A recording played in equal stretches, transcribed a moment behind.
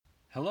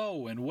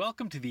Hello, and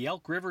welcome to the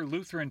Elk River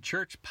Lutheran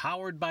Church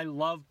Powered by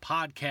Love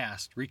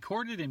podcast,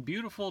 recorded in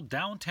beautiful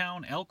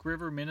downtown Elk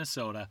River,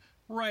 Minnesota,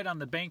 right on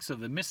the banks of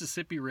the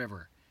Mississippi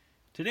River.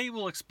 Today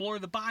we'll explore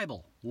the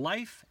Bible,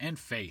 life, and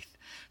faith.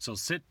 So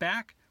sit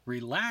back,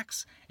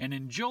 relax, and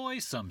enjoy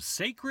some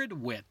sacred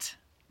wit.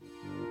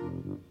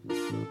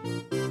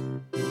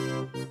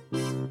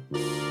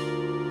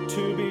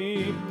 To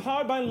be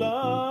powered by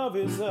love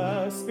is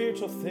a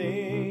spiritual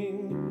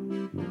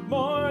thing,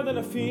 more than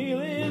a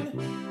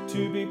feeling.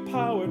 To be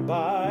powered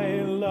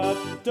by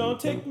love. Don't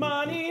take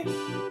money,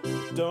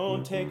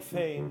 don't take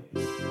fame,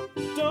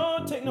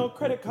 don't take no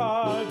credit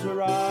card to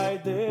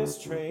ride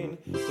this train.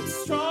 It's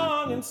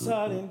strong and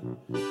sudden,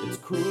 it's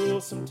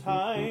cruel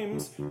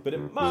sometimes, but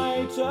it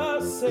might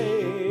just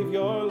save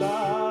your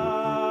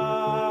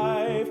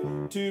life.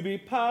 To be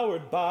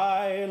powered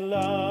by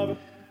love.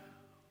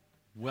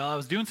 Well, I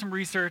was doing some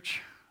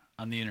research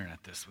on the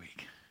internet this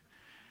week.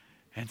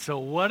 And so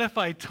what if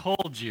I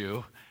told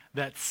you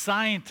that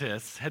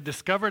scientists had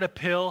discovered a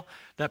pill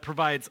that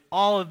provides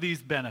all of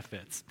these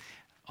benefits?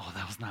 Oh,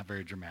 that was not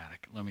very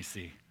dramatic. Let me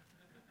see.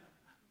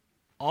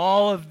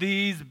 All of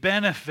these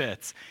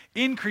benefits: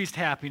 increased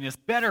happiness,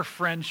 better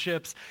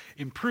friendships,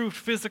 improved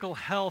physical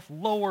health,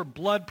 lower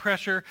blood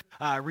pressure,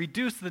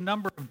 reduce the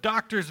number of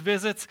doctor's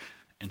visits,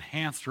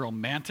 enhanced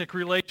romantic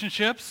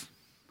relationships,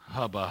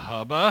 hubba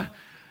hubba,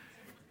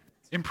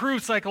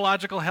 improved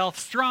psychological health,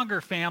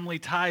 stronger family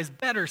ties,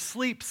 better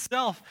sleep,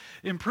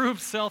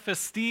 improved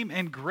self-esteem,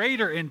 and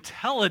greater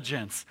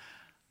intelligence.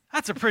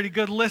 That's a pretty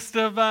good list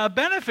of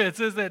benefits,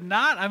 is it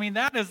not? I mean,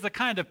 that is the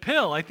kind of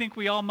pill I think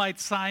we all might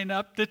sign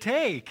up to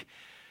take.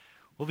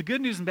 Well, the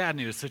good news and bad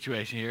news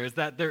situation here is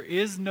that there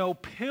is no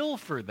pill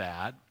for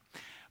that.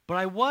 But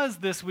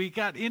I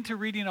got into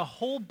reading a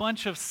whole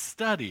bunch of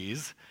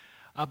studies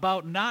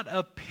about not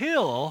a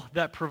pill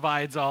that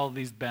provides all of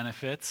these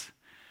benefits,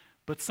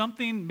 but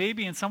something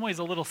maybe in some ways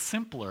a little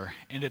simpler,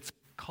 and it's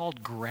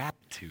called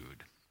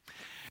gratitude.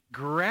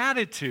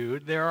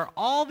 Gratitude, there are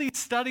all these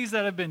studies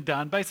that have been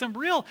done by some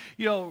real,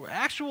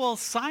 actual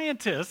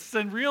scientists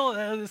and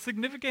real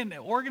significant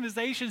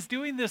organizations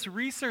doing this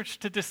research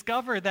to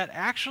discover that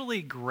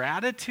actually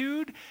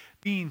gratitude,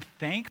 being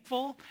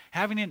thankful,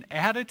 having an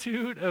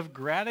attitude of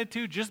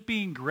gratitude, just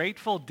being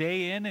grateful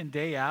day in and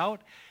day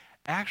out,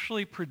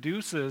 actually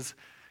produces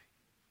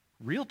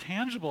real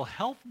tangible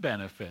health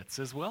benefits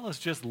as well as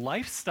just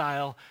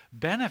lifestyle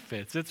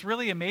benefits. It's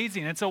really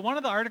amazing. And so one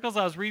of the articles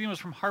I was reading was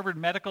from Harvard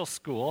Medical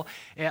School.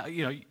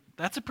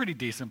 That's a pretty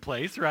decent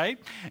place, right?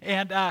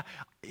 And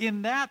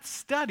in that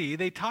study,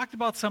 they talked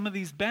about some of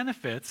these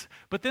benefits,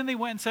 but then they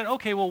went and said,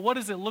 okay, well, what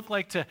does it look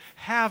like to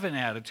have an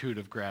attitude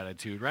of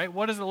gratitude, right?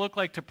 What does it look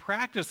like to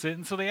practice it?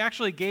 And so they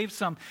actually gave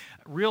some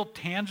real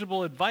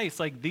tangible advice,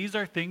 like these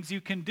are things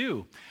you can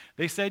do.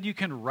 They said you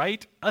can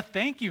write a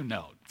thank you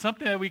note,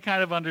 something that we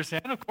kind of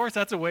understand. Of course,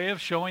 that's a way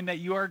of showing that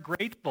you are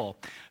grateful.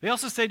 They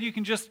also said you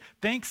can just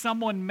thank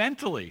someone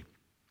mentally.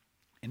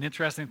 An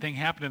interesting thing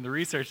happened in the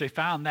research. They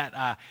found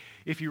that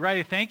if you write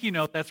a thank you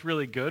note, that's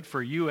really good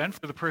for you and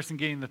for the person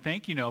getting the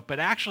thank you note. But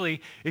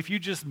actually, if you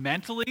just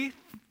mentally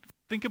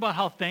think about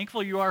how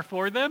thankful you are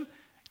for them,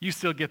 you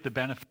still get the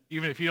benefit,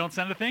 even if you don't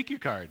send a thank you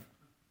card.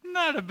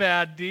 Not a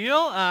bad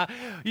deal.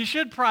 You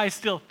should probably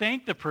still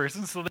thank the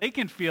person so they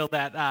can feel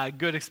that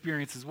good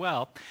experience as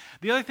well.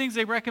 The other things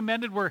they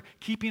recommended were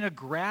keeping a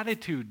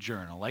gratitude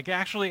journal, like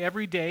actually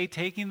every day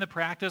taking the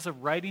practice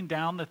of writing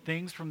down the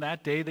things from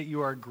that day that you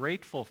are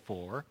grateful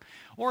for,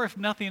 or if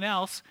nothing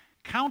else,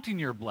 counting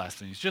your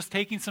blessings, just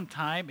taking some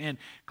time and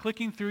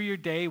clicking through your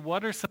day.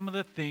 What are some of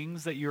the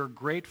things that you're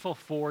grateful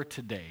for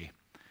today?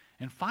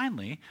 And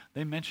finally,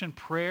 they mentioned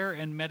prayer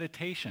and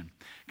meditation,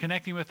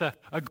 connecting with a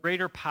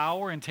greater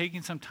power and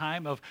taking some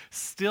time of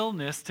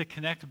stillness to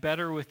connect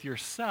better with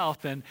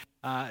yourself and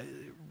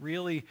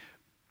really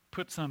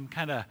put some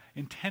kind of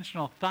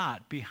intentional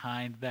thought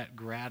behind that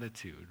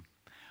gratitude.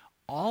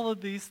 All of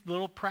these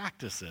little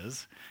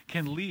practices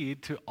can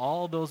lead to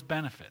all those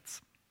benefits.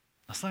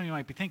 Now, some of you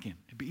might be thinking,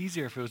 it'd be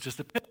easier if it was just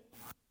a pill.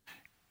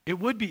 It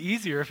would be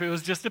easier if it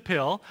was just a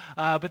pill,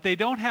 but they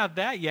don't have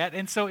that yet.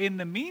 And so in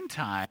the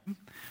meantime,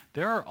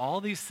 there are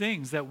all these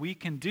things that we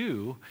can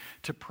do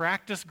to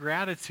practice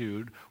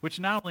gratitude, which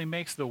not only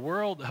makes the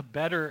world a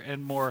better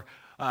and more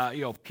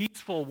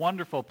peaceful,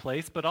 wonderful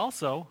place, but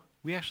also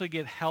we actually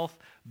get health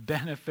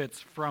benefits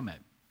from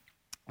it.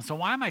 So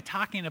why am I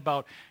talking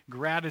about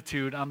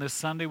gratitude on this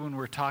Sunday when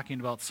we're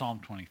talking about Psalm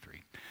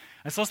 23?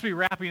 I'm supposed to be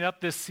wrapping up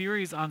this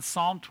series on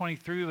Psalm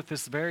 23 with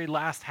this very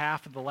last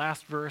half of the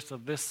last verse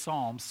of this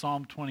psalm,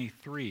 Psalm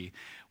 23,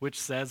 which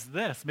says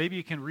this. Maybe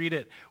you can read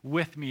it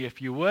with me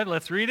if you would.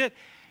 Let's read it.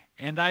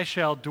 And I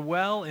shall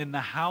dwell in the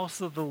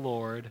house of the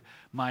Lord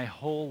my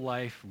whole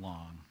life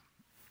long.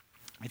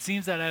 It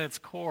seems that at its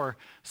core,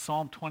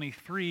 Psalm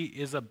 23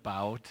 is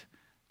about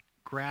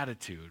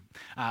gratitude.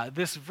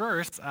 This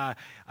verse,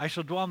 I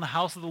shall dwell in the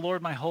house of the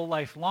Lord my whole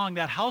life long.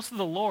 That house of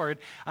the Lord,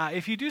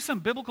 if you do some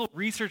biblical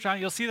research on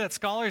it, you'll see that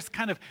scholars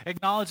kind of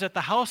acknowledge that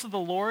the house of the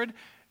Lord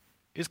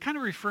is kind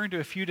of referring to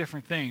a few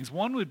different things.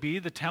 One would be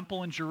the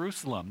temple in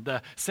Jerusalem,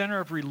 the center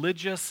of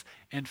religious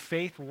and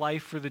faith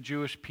life for the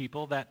Jewish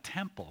people, that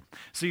temple.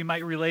 So you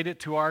might relate it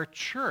to our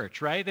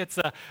church, right? It's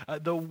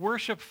the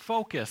worship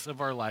focus of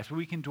our life.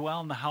 We can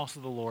dwell in the house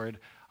of the Lord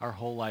our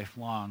whole life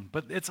long.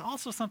 But it's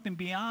also something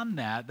beyond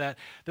that, that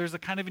there's a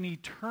kind of an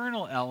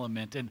eternal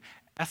element, an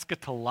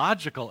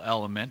eschatological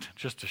element,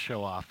 just to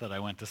show off that I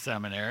went to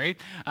seminary.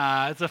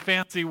 It's a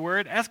fancy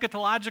word.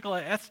 Eschatological,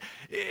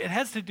 it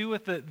has to do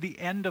with the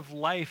end of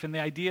life and the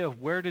idea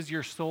of where does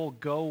your soul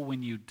go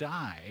when you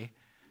die.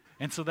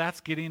 And so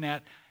that's getting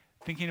at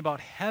thinking about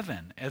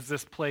heaven as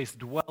this place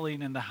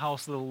dwelling in the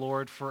house of the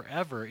Lord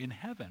forever in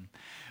heaven.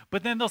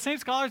 But then those same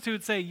scholars who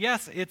would say,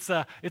 yes, it's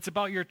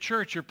about your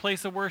church, your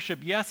place of worship.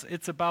 Yes,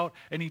 it's about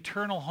an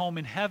eternal home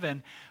in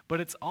heaven, but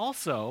it's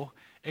also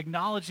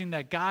acknowledging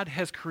that God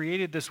has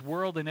created this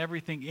world and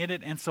everything in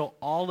it, and so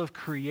all of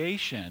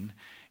creation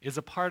is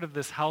a part of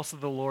this house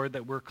of the Lord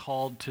that we're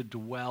called to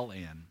dwell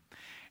in.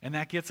 And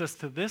that gets us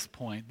to this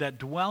point, that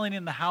dwelling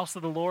in the house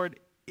of the Lord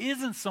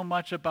isn't so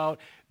much about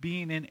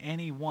being in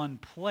any one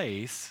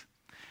place,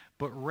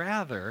 but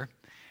rather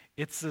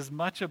it's as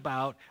much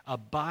about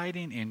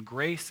abiding in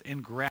grace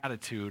and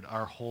gratitude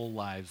our whole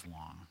lives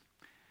long.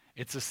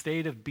 It's a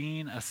state of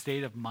being, a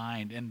state of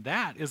mind, and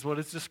that is what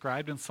is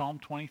described in Psalm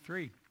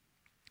 23.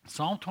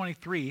 Psalm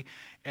 23,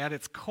 at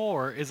its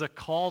core, is a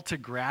call to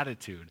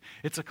gratitude.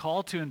 It's a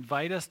call to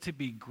invite us to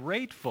be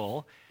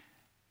grateful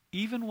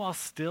even while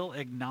still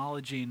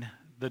acknowledging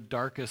the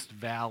darkest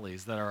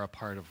valleys that are a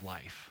part of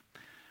life.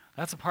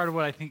 That's a part of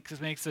what I think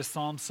makes this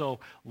psalm so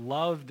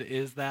loved,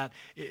 is that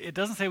it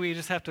doesn't say we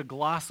just have to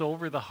gloss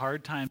over the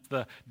hard times,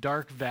 the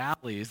dark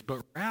valleys,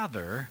 but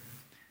rather,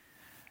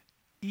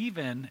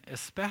 even,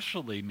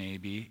 especially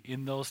maybe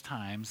in those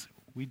times,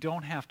 we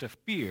don't have to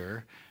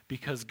fear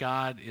because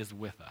God is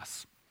with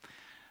us.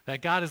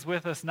 That God is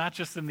with us not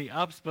just in the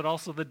ups, but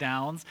also the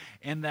downs,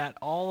 and that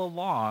all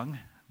along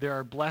there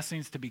are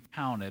blessings to be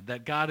counted,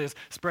 that God is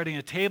spreading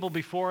a table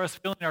before us,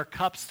 filling our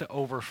cups to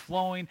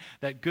overflowing,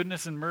 that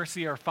goodness and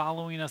mercy are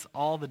following us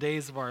all the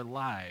days of our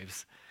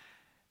lives.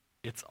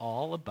 It's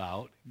all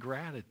about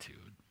gratitude.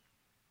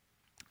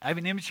 I have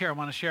an image here I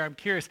want to share. I'm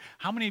curious,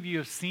 how many of you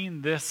have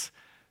seen this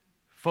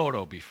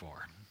photo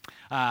before?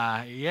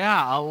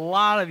 Yeah, a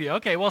lot of you.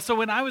 Okay, well, so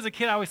when I was a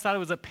kid, I always thought it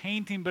was a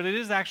painting, but it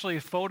is actually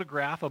a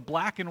photograph, a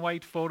black and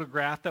white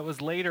photograph that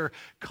was later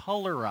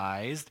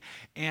colorized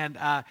and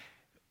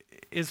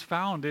is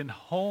found in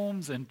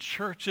homes and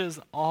churches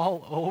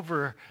all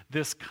over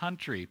this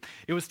country.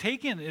 It was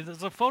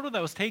a photo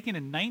that was taken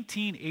in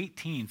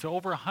 1918, so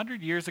over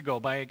 100 years ago,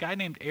 by a guy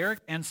named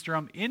Eric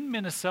Enstrom in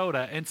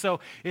Minnesota. And so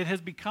it has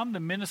become the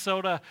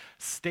Minnesota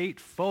State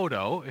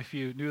Photo. If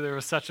you knew there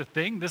was such a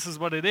thing, this is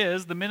what it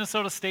is. The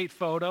Minnesota State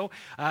Photo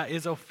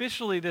is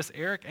officially this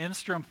Eric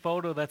Enstrom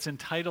photo that's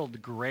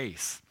entitled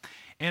Grace.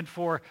 And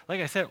for,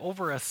 like I said,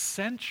 over a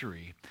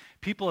century,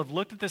 people have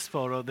looked at this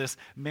photo, this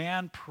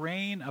man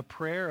praying a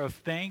prayer of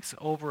thanks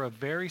over a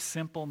very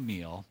simple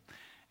meal,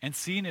 and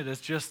seen it as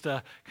just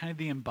a kind of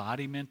the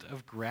embodiment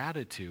of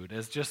gratitude,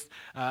 as just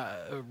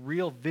a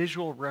real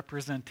visual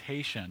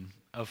representation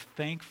of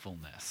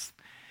thankfulness.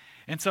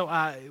 And so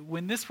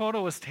when this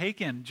photo was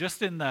taken,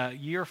 just in the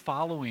year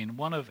following,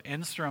 one of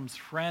Enstrom's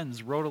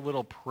friends wrote a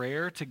little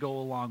prayer to go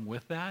along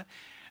with that.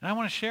 And I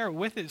want to share it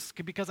with us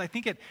because I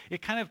think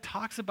it kind of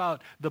talks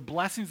about the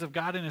blessings of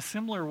God in a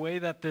similar way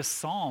that this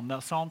psalm,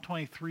 that Psalm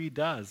 23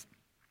 does.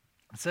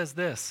 It says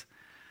this,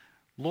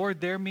 Lord,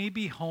 there may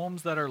be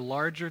homes that are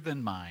larger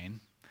than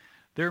mine.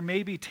 There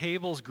may be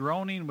tables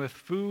groaning with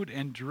food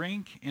and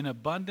drink in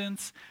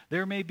abundance.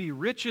 There may be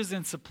riches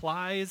and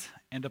supplies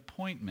and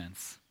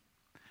appointments.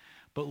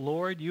 But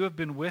Lord, you have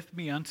been with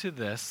me unto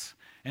this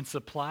and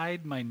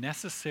supplied my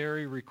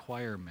necessary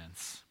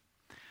requirements.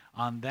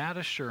 On that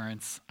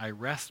assurance, I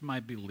rest my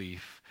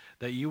belief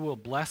that you will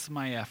bless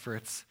my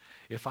efforts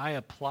if I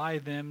apply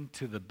them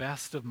to the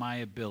best of my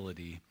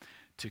ability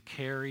to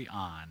carry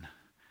on.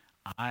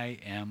 I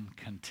am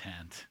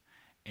content.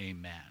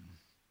 Amen.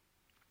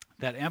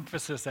 That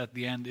emphasis at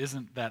the end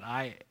isn't that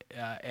I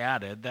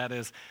added. That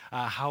is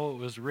how it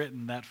was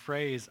written, that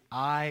phrase,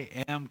 I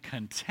am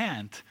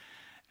content,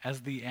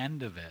 as the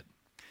end of it.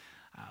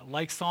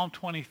 Like Psalm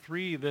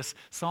 23, this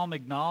psalm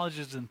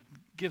acknowledges and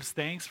gives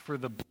thanks for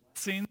the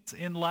blessings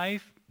in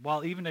life,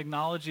 while even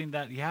acknowledging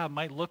that, it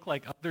might look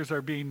like others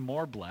are being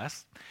more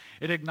blessed.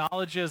 It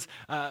acknowledges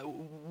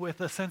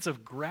with a sense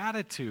of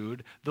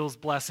gratitude those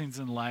blessings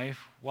in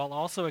life, while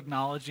also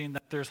acknowledging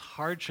that there's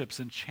hardships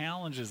and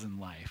challenges in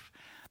life.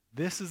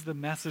 This is the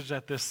message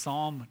that this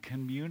psalm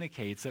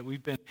communicates, that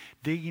we've been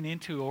digging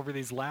into over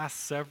these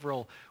last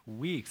several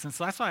weeks. And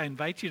so that's why I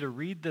invite you to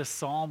read this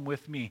psalm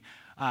with me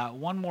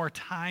one more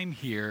time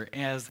here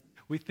as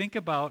we think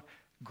about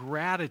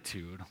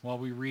gratitude while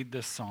we read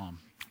this psalm.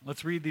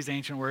 Let's read these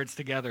ancient words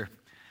together.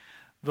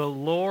 The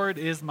Lord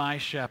is my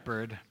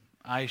shepherd,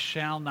 I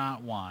shall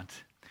not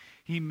want.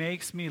 He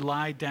makes me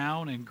lie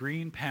down in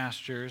green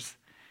pastures.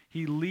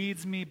 He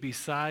leads me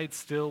beside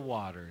still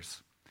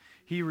waters.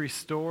 He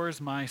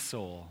restores my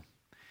soul.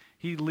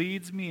 He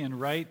leads me in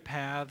right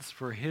paths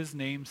for his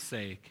name's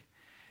sake.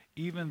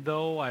 Even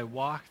though I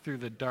walk through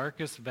the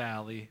darkest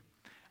valley,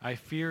 I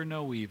fear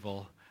no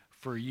evil,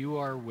 for you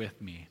are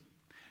with me.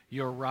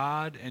 Your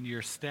rod and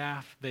your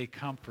staff, they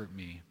comfort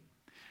me.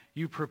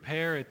 You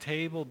prepare a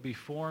table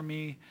before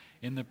me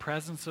in the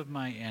presence of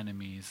my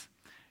enemies.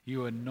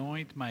 You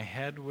anoint my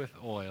head with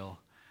oil.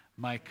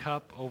 My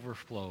cup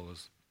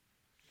overflows.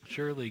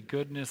 Surely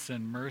goodness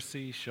and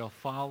mercy shall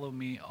follow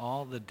me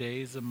all the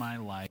days of my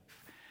life,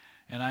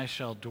 and I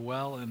shall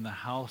dwell in the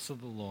house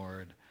of the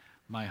Lord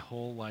my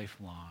whole life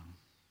long.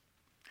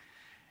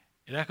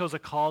 It echoes a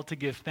call to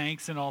give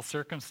thanks in all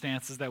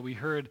circumstances that we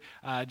heard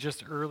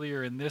just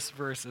earlier in this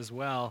verse as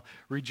well.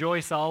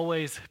 Rejoice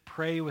always,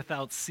 pray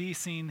without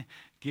ceasing,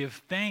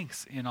 give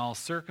thanks in all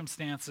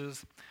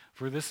circumstances,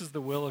 for this is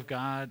the will of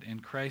God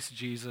in Christ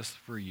Jesus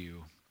for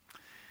you.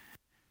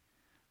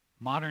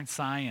 Modern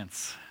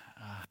science,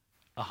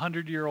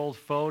 100-year-old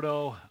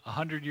photo,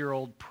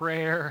 100-year-old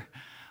prayer,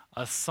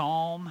 a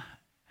psalm,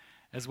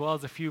 as well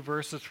as a few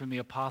verses from the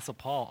Apostle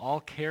Paul, all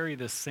carry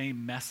the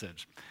same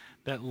message,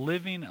 that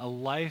living a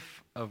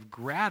life of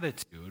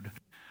gratitude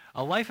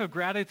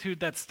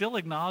that still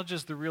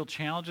acknowledges the real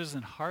challenges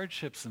and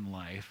hardships in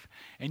life,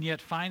 and yet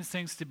finds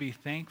things to be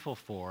thankful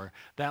for,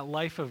 that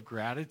life of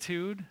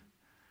gratitude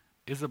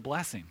is a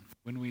blessing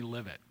when we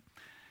live it.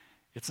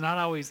 It's not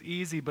always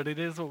easy, but it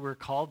is what we're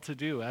called to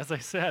do. As I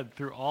said,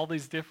 through all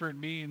these different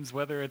means,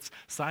 whether it's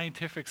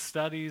scientific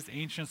studies,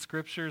 ancient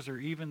scriptures, or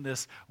even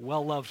this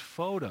well-loved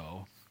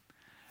photo,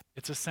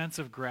 it's a sense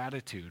of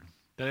gratitude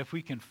that if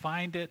we can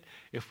find it,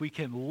 if we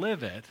can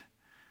live it,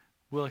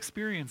 we'll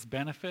experience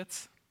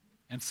benefits,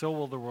 and so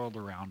will the world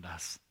around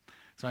us.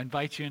 So I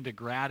invite you into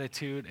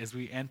gratitude as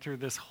we enter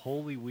this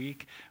Holy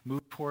Week,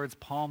 move towards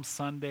Palm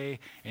Sunday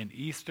and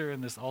Easter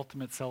and this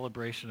ultimate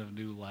celebration of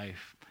new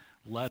life.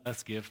 Let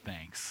us give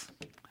thanks.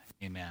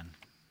 Amen.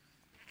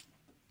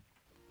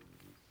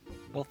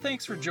 Well,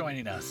 thanks for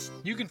joining us.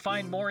 You can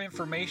find more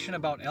information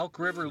about Elk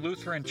River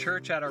Lutheran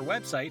Church at our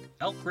website,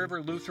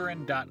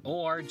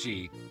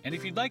 elkriverlutheran.org. And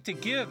if you'd like to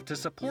give to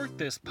support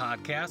this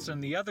podcast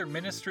and the other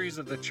ministries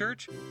of the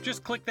church,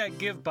 just click that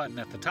Give button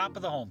at the top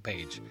of the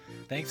homepage.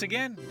 Thanks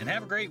again, and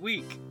have a great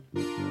week.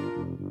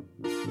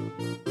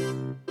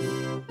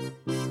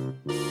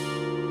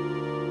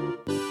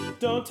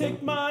 Don't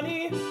take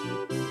money,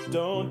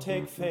 don't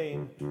take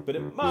fame, but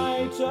it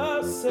might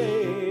just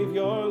save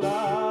your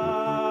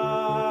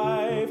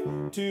life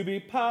to be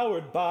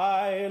powered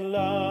by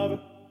love.